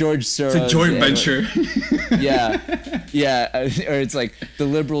was George Soros. It's a joint venture. Yeah. Or it's like the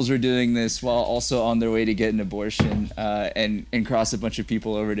liberals were doing this while also on their way to get an abortion, and cross a bunch of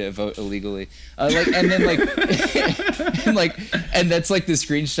people over to vote illegally. And then and that's the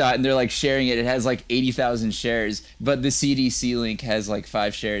screenshot, and they're sharing it. It has 80,000 1,000 shares, but the CDC link has like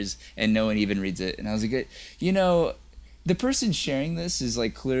 5 shares and no one even reads it. And I was like, you know, the person sharing this is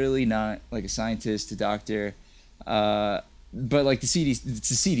like clearly not like a scientist, a doctor, but like the CDC, it's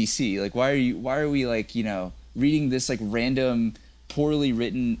the CDC. Like, why are we like, you know, reading this like random, poorly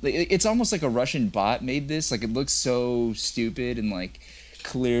written, like, it's almost like a Russian bot made this. Like, it looks so stupid and like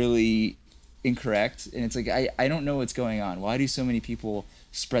clearly incorrect. And it's like, I don't know what's going on. Why do so many people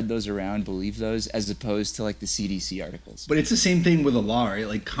spread those around, believe those, as opposed to like the CDC articles? But it's the same thing with the law, right?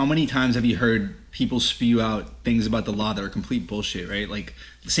 Like, how many times have you heard people spew out things about the law that are complete bullshit, right? Like,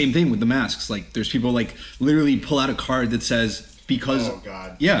 the same thing with the masks. Like, there's people like literally pull out a card that says, because, oh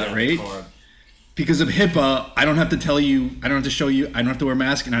God, yeah, right? Because of HIPAA, I don't have to tell you, I don't have to show you, I don't have to wear a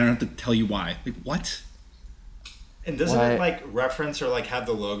mask, and I don't have to tell you why. Like, what? And doesn't it like reference or like have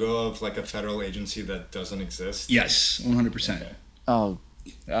the logo of like a federal agency that doesn't exist? Yes, 100%. Okay. Oh,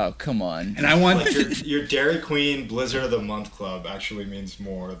 come on. And I want like your Dairy Queen Blizzard of the Month Club actually means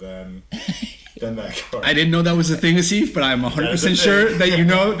more than that card. I didn't know that was a thing, Asif, but I'm 100% sure that you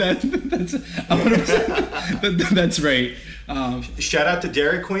know that's 100%. That's right. Shout out to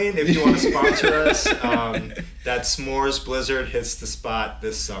Dairy Queen if you want to sponsor us. That s'mores blizzard hits the spot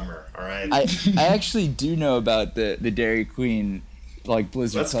this summer. All right. I actually do know about the Dairy Queen like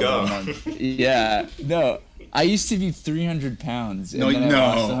blizzard. Let's go. Month. Yeah. No. I used to be 300 pounds. No.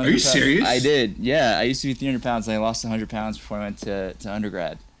 Are you serious? I did. Yeah. I used to be 300 pounds and I lost 100 pounds before I went to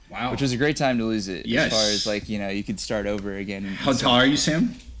undergrad. Wow. Which was a great time to lose it. Yes. As far as like, you know, you could start over again. How tall are you,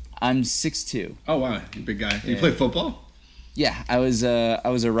 Sam? I'm 6'2". Oh, wow. You're a big guy. You play football? Yeah. I was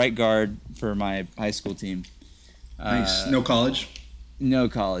a right guard for my high school team. Nice. No college? No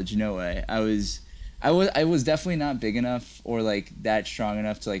college. No way. I was definitely not big enough or like that strong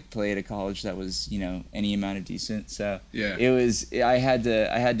enough to like play at a college that was, you know, any amount of decent. So yeah, I had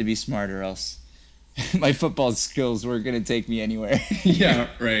to be smart or else my football skills weren't gonna take me anywhere. Yeah,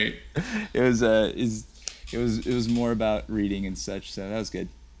 right. It was more about reading and such. So that was good.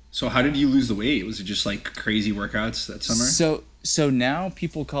 So how did you lose the weight? Was it just like crazy workouts that summer? So now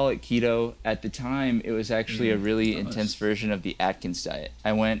people call it keto. At the time, it was actually a really intense version of the Atkins diet.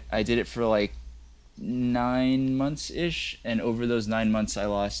 I did it for like 9 months ish, and over those 9 months I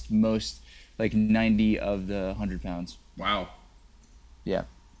lost like 90 of the 100 pounds. Wow. Yeah,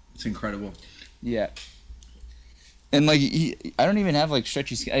 it's incredible. Yeah, and like I don't even have like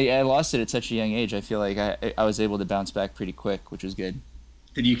stretchy I lost it at such a young age. I feel like I was able to bounce back pretty quick, which was good.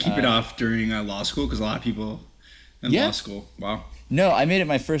 Did you keep it off during law school? Because a lot of people in law school. Wow. No, I made it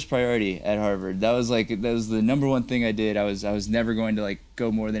my first priority at Harvard. That was the number one thing I did. I was never going to like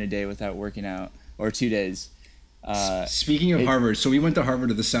go more than a day without working out, or 2 days. Speaking of Harvard, so we went to Harvard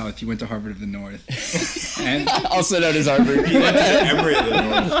of the South. You went to Harvard of the North, and also known as Harvard. You went to the Emory of the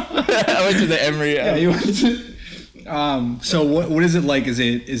North. I went to the Emory. Yeah, you went to. So what is it like? Is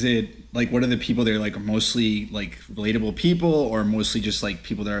it like, what are the people there like? Mostly like relatable people, or mostly just like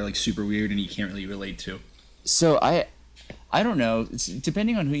people that are like super weird and you can't really relate to? So I don't know. It's,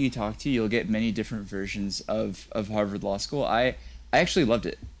 depending on who you talk to, you'll get many different versions of Harvard Law School. I actually loved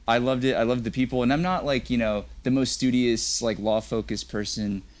it. I loved it. I loved the people, and I'm not like, you know, the most studious like law focused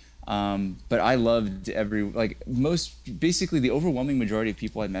person, but I loved basically the overwhelming majority of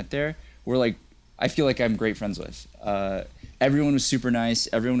people I met there were like, I feel like I'm great friends with. Everyone was super nice.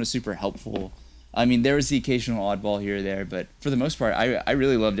 Everyone was super helpful. I mean, there was the occasional oddball here or there, but for the most part, I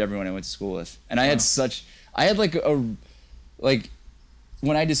really loved everyone I went to school with, and I had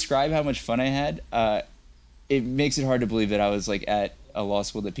when I describe how much fun I had, it makes it hard to believe that I was like at a law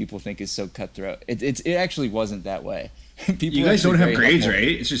school that people think is so cutthroat. It actually wasn't that way. You guys don't have grades, right?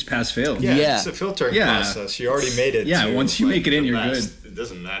 It's just pass fail. Yeah, it's a filtering process. You already made it. Yeah, once you make it in, you're good. It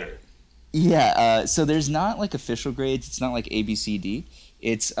doesn't matter. Yeah, so there's not like official grades. It's not like A, B, C, D.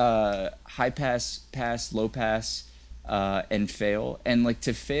 It's high pass, pass, low pass, and fail. And like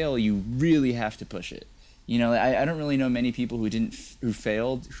to fail, you really have to push it. You know, I don't really know many people who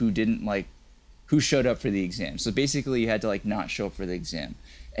failed who showed up for the exam. So basically, you had to like not show up for the exam.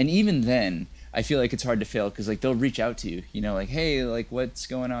 And even then, I feel like it's hard to fail because like they'll reach out to you. You know, like, hey, like what's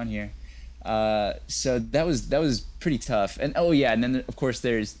going on here? So that was pretty tough. And and then of course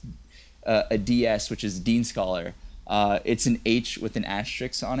there's a DS, which is Dean Scholar. It's an H with an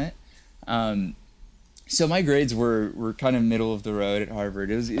asterisk on it. So my grades were kind of middle of the road at Harvard.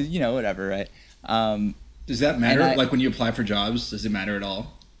 It was, you know, whatever, right? Does that matter? Like when you apply for jobs, does it matter at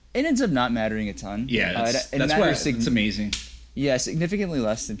all? It ends up not mattering a ton. Yeah, that's why it's amazing. Yeah, significantly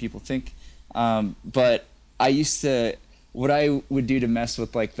less than people think. But what I would do to mess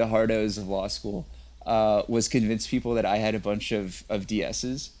with like the hardos of law school was convince people that I had a bunch of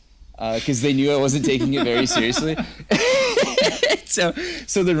DSs. because they knew I wasn't taking it very seriously. So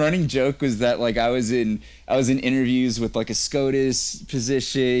the running joke was that like I was in interviews with like a SCOTUS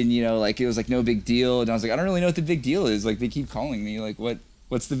position, you know, like it was like no big deal, and I was like, I don't really know what the big deal is. Like they keep calling me, like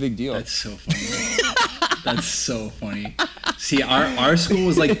what's the big deal? That's so funny. That's so funny. See, our school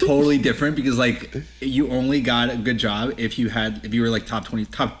was like totally different because like you only got a good job if you were like top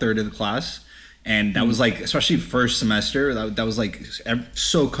third of the class. And that was like, especially first semester, that was like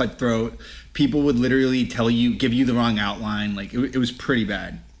so cutthroat. People would literally give you the wrong outline. Like it was pretty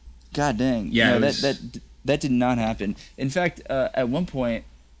bad. God dang. Yeah. No, that did not happen. In fact, at one point,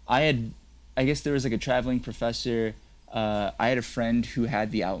 I guess there was like a traveling professor. I had a friend who had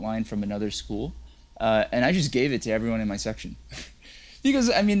the outline from another school, and I just gave it to everyone in my section.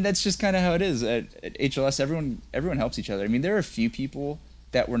 Because I mean, that's just kind of how it is at HLS. Everyone helps each other. I mean, there are a few people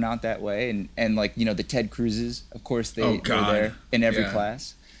that were not that way, and like, you know, the Ted Cruzes, of course, they were there in every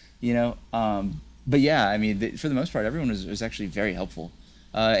class, you know. But yeah, I mean, for the most part, everyone was actually very helpful.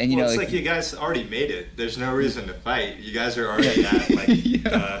 And you know, it's like you guys already made it. There's no reason to fight. You guys are already at like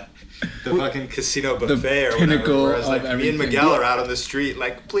the fucking casino buffet or whatever. Whereas like me and Miguel are out on the street,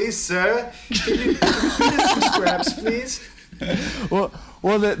 like, please, sir, can you feed us some scraps, please?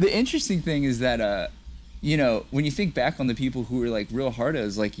 Well, the interesting thing is that you know, when you think back on the people who were like real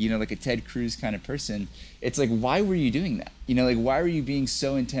hardos, like, you know, like a Ted Cruz kind of person, it's like, why were you doing that? You know, like, why were you being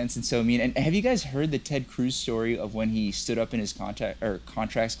so intense and so mean? And have you guys heard the Ted Cruz story of when he stood up in his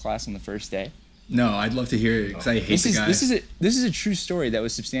contracts class on the first day? No, I'd love to hear it because I hate the guy. This is a true story that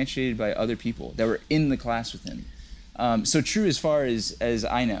was substantiated by other people that were in the class with him. So true as far as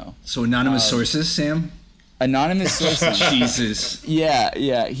I know. So anonymous sources, Sam? Anonymous sources. Jesus.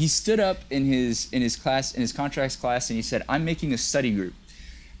 Yeah. He stood up in his contracts class, and he said, "I'm making a study group,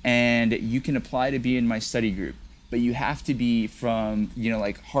 and you can apply to be in my study group, but you have to be from, you know,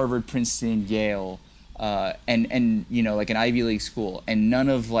 like Harvard, Princeton, Yale, and you know, like an Ivy League school, and none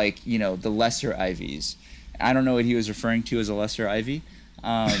of like, you know, the lesser Ivies." I don't know what he was referring to as a lesser Ivy.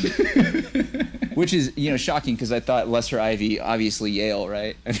 Which is, you know, shocking because I thought lesser Ivy, obviously Yale,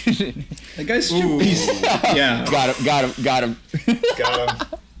 right? That guy's such a piece. Yeah. Got him.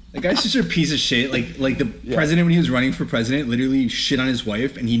 That guy's such a piece of shit. Like the president, when he was running for president, literally shit on his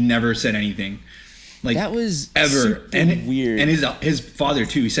wife, and he never said anything. Like that was ever. And weird. And his father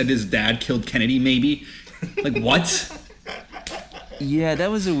too. He said his dad killed Kennedy, maybe. Like what? Yeah, that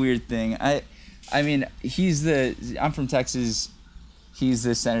was a weird thing. I mean, I'm from Texas. He's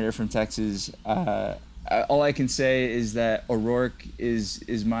the senator from Texas. All I can say is that O'Rourke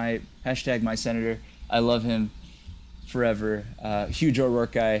is my hashtag my senator. I love him forever. Huge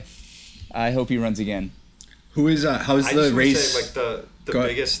O'Rourke guy. I hope he runs again. How's the race? Say, like the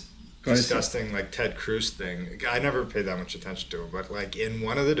biggest disgusting like Ted Cruz thing. I never paid that much attention to it, but like in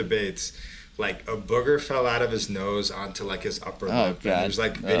one of the debates, like a booger fell out of his nose onto like his upper lip. God. And there's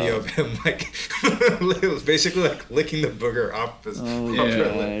like video of him like basically like licking the booger off his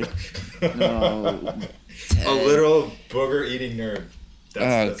upper lip. A literal booger eating nerd.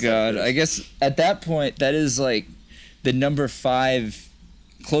 That's God. I guess at that point that is like the number 5,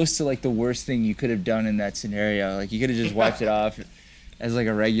 close to like the worst thing you could have done in that scenario. Like you could have just wiped it off as like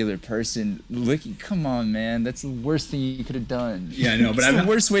a regular person. Come on, man, that's the worst thing you could have done. Yeah, I know, but it's the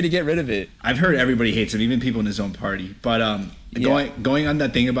worst way to get rid of it. I've heard everybody hates him, even people in his own party. But going on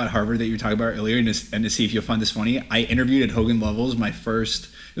that thing about Harvard that you were talking about earlier, and to see if you'll find this funny, I interviewed at Hogan Lovells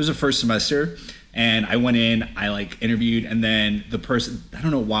it was the first semester, and I went in, I like interviewed, and then the person, I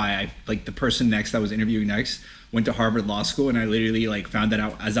don't know why, the person next that was interviewing next went to Harvard Law School, and I literally like found that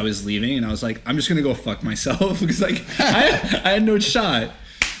out as I was leaving, and I was like, I'm just gonna go fuck myself because like I had no shot.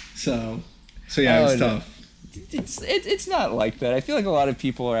 So yeah, it was tough. It's not like that. I feel like a lot of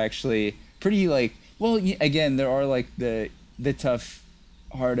people are actually pretty like, well, again, there are like the tough,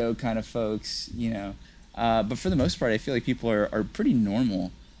 hardo kind of folks, you know, but for the most part, I feel like people are pretty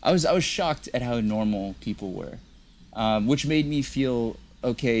normal. I was shocked at how normal people were, which made me feel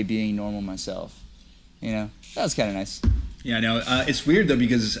okay being normal myself. You know, that was kind of nice. Yeah, no, it's weird though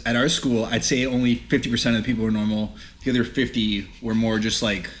because at our school, I'd say only 50% of the people were normal. The other 50 were more just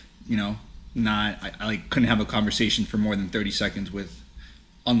like, you know, not. I like couldn't have a conversation for more than 30 seconds with,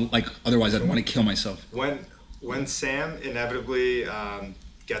 like otherwise I'd want to kill myself. When Sam inevitably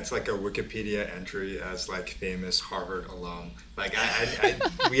gets like a Wikipedia entry as like famous Harvard alum, like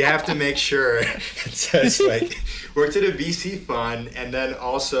we have to make sure it says like worked at a VC fund and then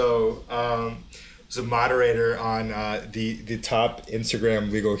also was a moderator on the top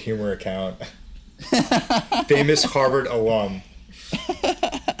Instagram legal humor account. Famous Harvard alum.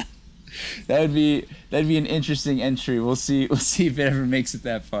 that'd be an interesting entry. We'll see if it ever makes it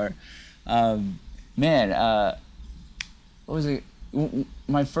that far. What was it?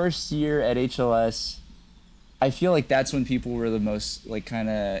 My first year at HLS, I feel like that's when people were the most like kind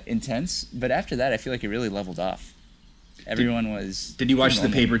of intense. But after that, I feel like it really leveled off. Everyone was. Did you watch The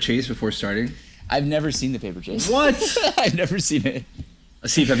Paper Chase before starting? I've never seen The Paper Chase. What? I've never seen it.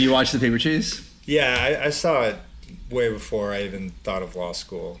 Steve, have you watched The Paper Chase? Yeah, I saw it way before I even thought of law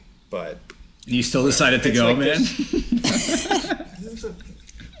school, but You still decided to go, man?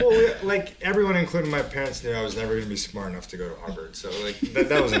 Well, like everyone, including my parents, knew I was never going to be smart enough to go to Harvard, so like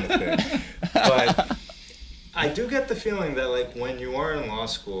that wasn't a thing. But I do get the feeling that like when you are in law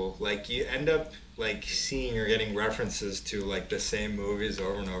school, like you end up like seeing or getting references to like the same movies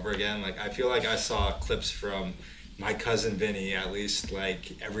over and over again. Like I feel like I saw clips from My Cousin Vinny at least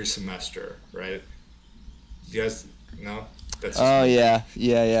like every semester, right? You guys know? That's Oh yeah,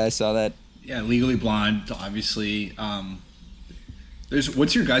 I saw that. Yeah, Legally Blonde, obviously.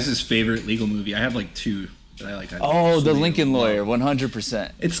 What's your guys' favorite legal movie? I have like two that I like. Oh, The Lincoln Lawyer,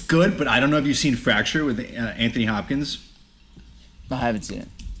 100%. It's good, but I don't know if you've seen Fracture with Anthony Hopkins. I haven't seen it.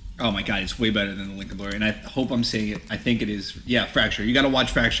 Oh my God, it's way better than The Lincoln Lawyer, and I hope I'm saying it. I think it is. Yeah, Fracture. You got to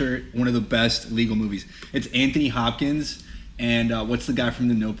watch Fracture. One of the best legal movies. It's Anthony Hopkins and what's the guy from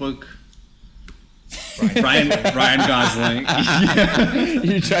The Notebook? Ryan Gosling. Yeah.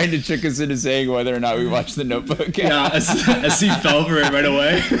 You're trying to trick us into saying whether or not we watched The Notebook. Yeah, I see fell for it right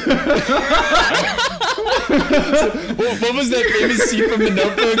away. What was that famous scene from The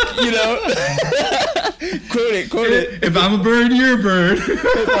Notebook? You know, quote it. If I'm a bird, you're a bird.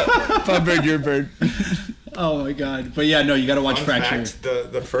 If I'm a bird, you're a bird. Oh my God! But yeah, no, you got to watch Fun Fracture. fact,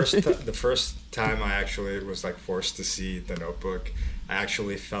 the first time I actually was like forced to see The Notebook, I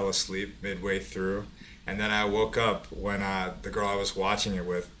actually fell asleep midway through, and then I woke up when the girl I was watching it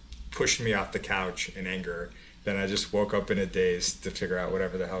with pushed me off the couch in anger. Then I just woke up in a daze to figure out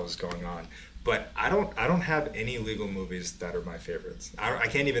whatever the hell was going on. But I don't have any legal movies that are my favorites. I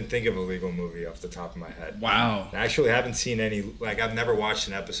can't even think of a legal movie off the top of my head. Wow. I actually haven't seen any. Like I've never watched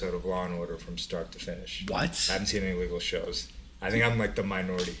an episode of Law and Order from start to finish. What? I haven't seen any legal shows. I think I'm like the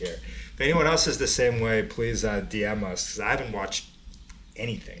minority here. If anyone else is the same way, please DM us because I haven't watched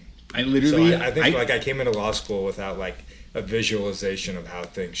anything. I literally. So I think I came into law school without like a visualization of how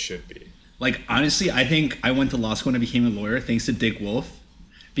things should be. Like honestly, I think I went to law school and I became a lawyer thanks to Dick Wolf,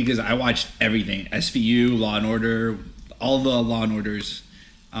 because I watched everything: SVU, Law and Order, all the Law and Orders,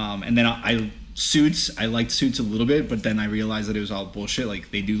 and then Suits. I liked Suits a little bit, but then I realized that it was all bullshit.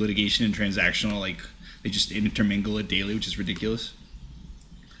 Like they do litigation and transactional, like they just intermingle it daily, which is ridiculous.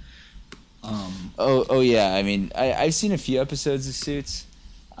 Oh yeah. I mean, I've seen a few episodes of Suits,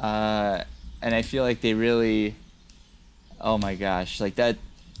 and I feel like they really. Oh my gosh! Like that.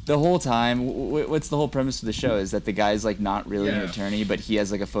 The whole time, what's the whole premise of the show? Is that the guy's like not really an attorney, but he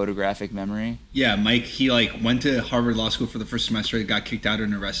has like a photographic memory? Yeah, Mike, he like went to Harvard Law School for the first semester, got kicked out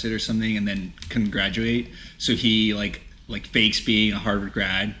and arrested or something, and then couldn't graduate. So he like fakes being a Harvard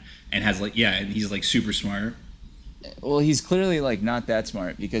grad and has and he's like super smart. Well, he's clearly like not that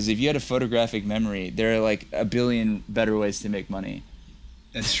smart, because if you had a photographic memory, there are like a billion better ways to make money.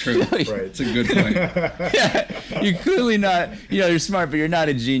 That's true. Right. It's a good point. Yeah, you're clearly not, you're smart, but you're not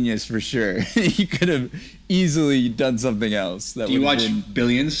a genius for sure. You could have easily done something else. Do you watch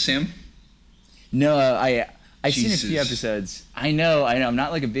Billions, Sam? No, I've seen a few episodes. I know. I'm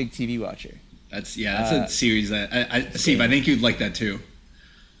not like a big TV watcher. That's a series that Steve, I think you'd like that too.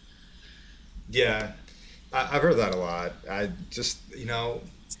 Yeah, I've heard that a lot. I just,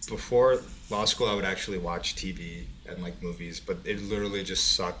 before law school, I would actually watch TV and like movies, but it literally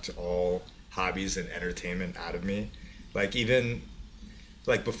just sucked all hobbies and entertainment out of me. Like even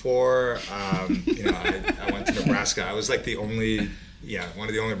like before, I went to Nebraska. I was like one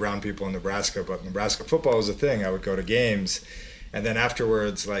of the only brown people in Nebraska, but Nebraska football was a thing. I would go to games, and then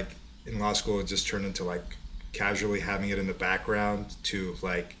afterwards, like in law school, it just turned into like casually having it in the background to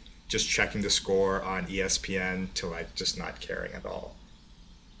like just checking the score on ESPN to like just not caring at all.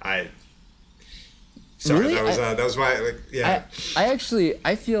 Sorry, really? that was my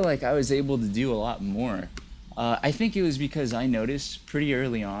I feel like I was able to do a lot more. I think it was because I noticed pretty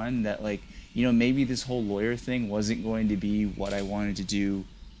early on that maybe this whole lawyer thing wasn't going to be what I wanted to do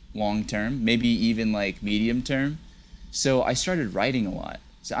long term, maybe even like medium term. So I started writing a lot.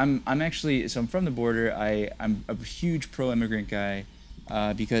 So I'm from the border. I'm a huge pro-immigrant guy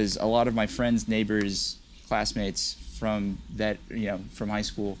because a lot of my friends, neighbors, classmates from from high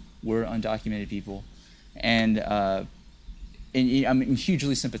school were undocumented people. And I'm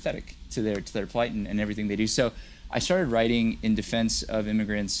hugely sympathetic to their plight and everything they do. So I started writing in defense of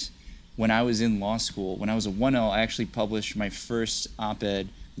immigrants, when I was in law school, when I was a 1L, I actually published my first op-ed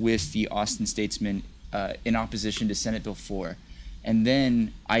with the Austin Statesman in opposition to Senate Bill 4. And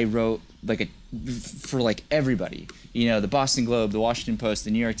then I wrote for everybody, the Boston Globe, the Washington Post,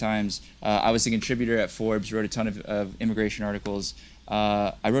 the New York Times. I was a contributor at Forbes, wrote a ton of immigration articles.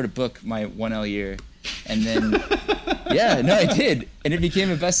 I wrote a book my 1L year, and then yeah, no, I did, and it became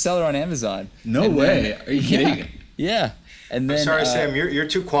a bestseller on Amazon. No way. Are you kidding? Yeah. And then, I'm sorry, Sam, you're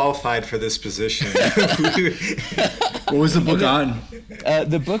too qualified for this position. What was the book on?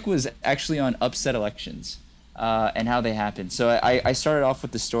 The book was actually on upset elections and how they happened. So I started off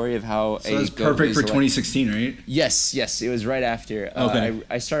with the story of how so that's perfect for 2016, right? Yes, it was right after. Okay.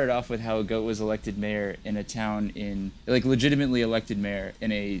 I started off with how a goat was elected mayor in a town legitimately elected mayor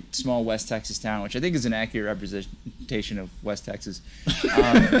in a small West Texas town, which I think is an accurate representation of West Texas.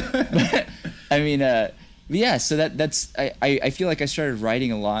 But, I mean, yeah, so that's I feel like I started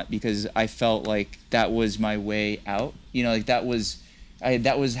writing a lot because I felt like that was my way out. That was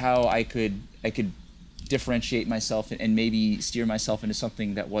how I could differentiate myself and maybe steer myself into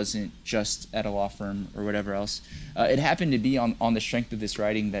something that wasn't just at a law firm or whatever else. It happened to be on the strength of this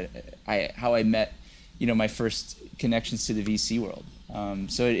writing that how I met, my first connections to the VC world.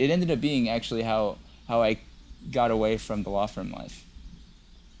 So it ended up being actually how I got away from the law firm life.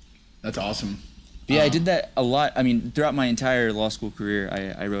 That's awesome. But yeah, I did that a lot. I mean, throughout my entire law school career,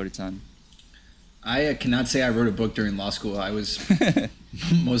 I wrote a ton. I cannot say I wrote a book during law school. I was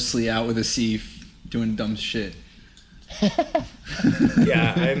mostly out with a C doing dumb shit.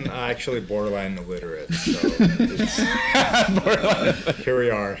 Yeah, I'm actually borderline illiterate, so here we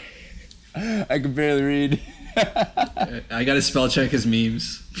are. I can barely read. I gotta spell check his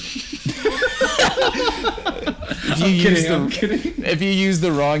memes. I'm kidding. If you use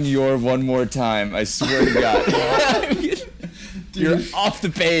the wrong "your" one more time, I swear to God, you're off the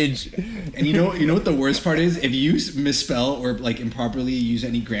page. And you know what the worst part is? If you misspell or improperly use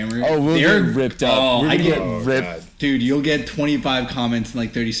any grammar, we'll get ripped up. I get ripped. God. Dude, you'll get 25 comments in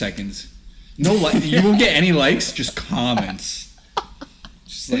 30 seconds. No, you won't get any likes, just comments.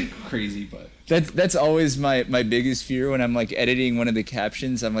 Just crazy, but. That's always my biggest fear when I'm editing one of the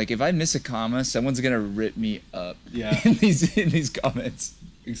captions. I'm if I miss a comma, someone's gonna rip me up. Yeah. in these comments.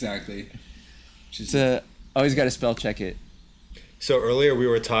 Exactly. So always got to spell check it. So earlier we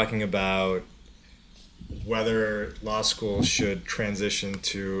were talking about whether law schools should transition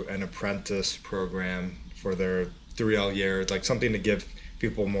to an apprentice program for their 3L year, something to give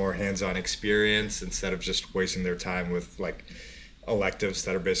people more hands-on experience instead of just wasting their time with electives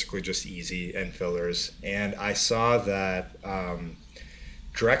that are basically just easy and fillers. And I saw that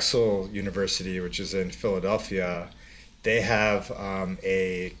Drexel University, which is in Philadelphia, they have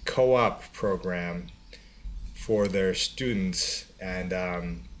a co-op program for their students, and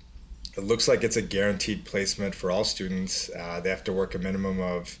it looks like it's a guaranteed placement for all students. They have to work a minimum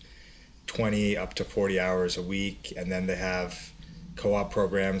of 20 up to 40 hours a week, and then they have co-op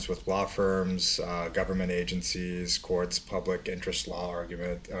programs with law firms, government agencies, courts, public interest law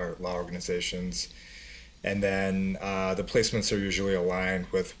organizations, and then the placements are usually aligned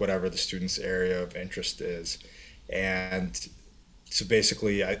with whatever the student's area of interest is. And so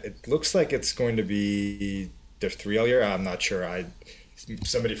basically, it looks like it's going to be their 3L year. I'm not sure.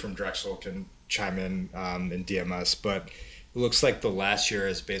 Somebody from Drexel can chime in and DM us, but it looks like the last year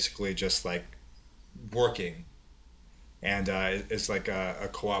is basically just working. And it's a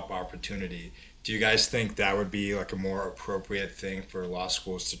co-op opportunity. Do you guys think that would be a more appropriate thing for law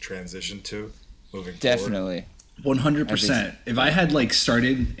schools to transition to moving forward? Definitely. 100%. If I had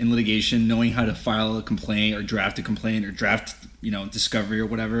started in litigation knowing how to file a complaint or draft a complaint or draft, discovery or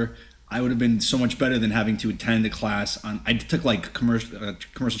whatever, I would have been so much better than having to attend a class on. I took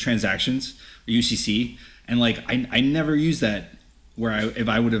commercial transactions, or UCC, and I never used that. If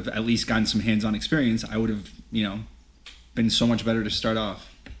I would have at least gotten some hands-on experience, I would have been so much better to start off.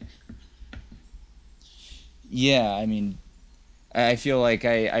 Yeah, I mean, I feel like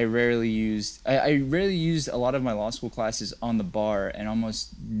I rarely used a lot of my law school classes on the bar and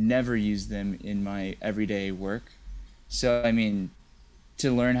almost never used them in my everyday work. So I mean,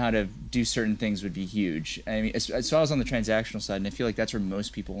 to learn how to do certain things would be huge. I mean, so I was on the transactional side, and I feel like that's where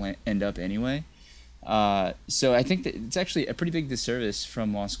most people end up anyway. So I think that it's actually a pretty big disservice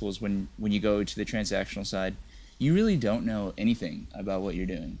from law schools when you go to the transactional side. You really don't know anything about what you're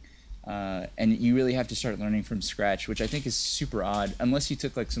doing. And you really have to start learning from scratch, which I think is super odd. Unless you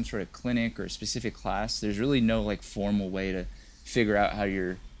took some sort of clinic or specific class, there's really no formal way to figure out how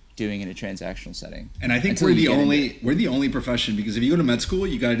doing in a transactional setting. And I think Until we're you the only profession, because if you go to med school,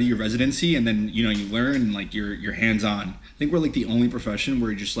 you got to do your residency, and then you learn, and like you're hands on. I think we're like the only profession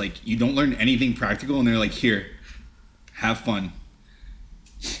where just like you don't learn anything practical, and they're like, here, have fun.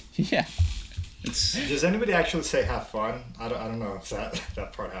 Yeah. Does anybody actually say have fun? I don't know if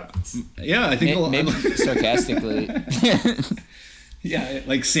that part happens. Yeah, I think maybe sarcastically. Yeah,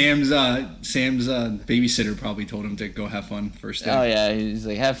 like Sam's babysitter probably told him to go have fun first day. Oh yeah, he's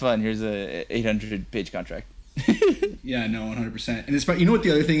like, have fun. Here's a 800-page contract. Yeah, no, 100%. And it's you know what the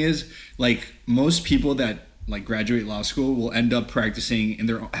other thing is? Like most people that like graduate law school will end up practicing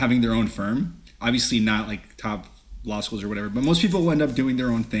and having their own firm. Obviously not like top law schools or whatever, but most people will end up doing their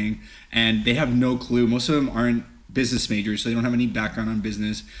own thing, and they have no clue. Most of them aren't business majors, so they don't have any background on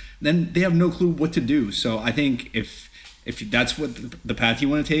business. Then they have no clue what to do. So I think if that's what the path you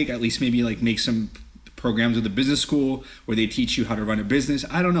want to take, at least maybe like make some programs with the business school where they teach you how to run a business.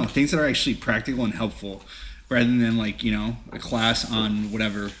 I don't know, things that are actually practical and helpful, rather than like a class on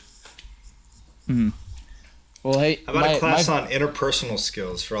whatever. Mm-hmm. Well, hey, how about a class on interpersonal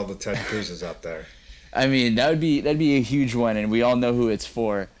skills for all the Ted Cruzes out there? I mean, that'd be a huge one, and we all know who it's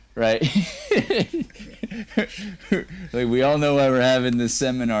for, right? Like we all know why we're having this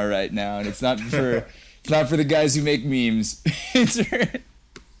seminar right now, and it's not for the guys who make memes. It's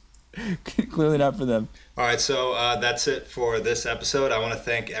clearly not for them. All right, so that's it for this episode. I want to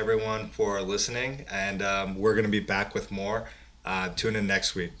thank everyone for listening, and we're going to be back with more. Tune in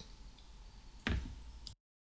next week.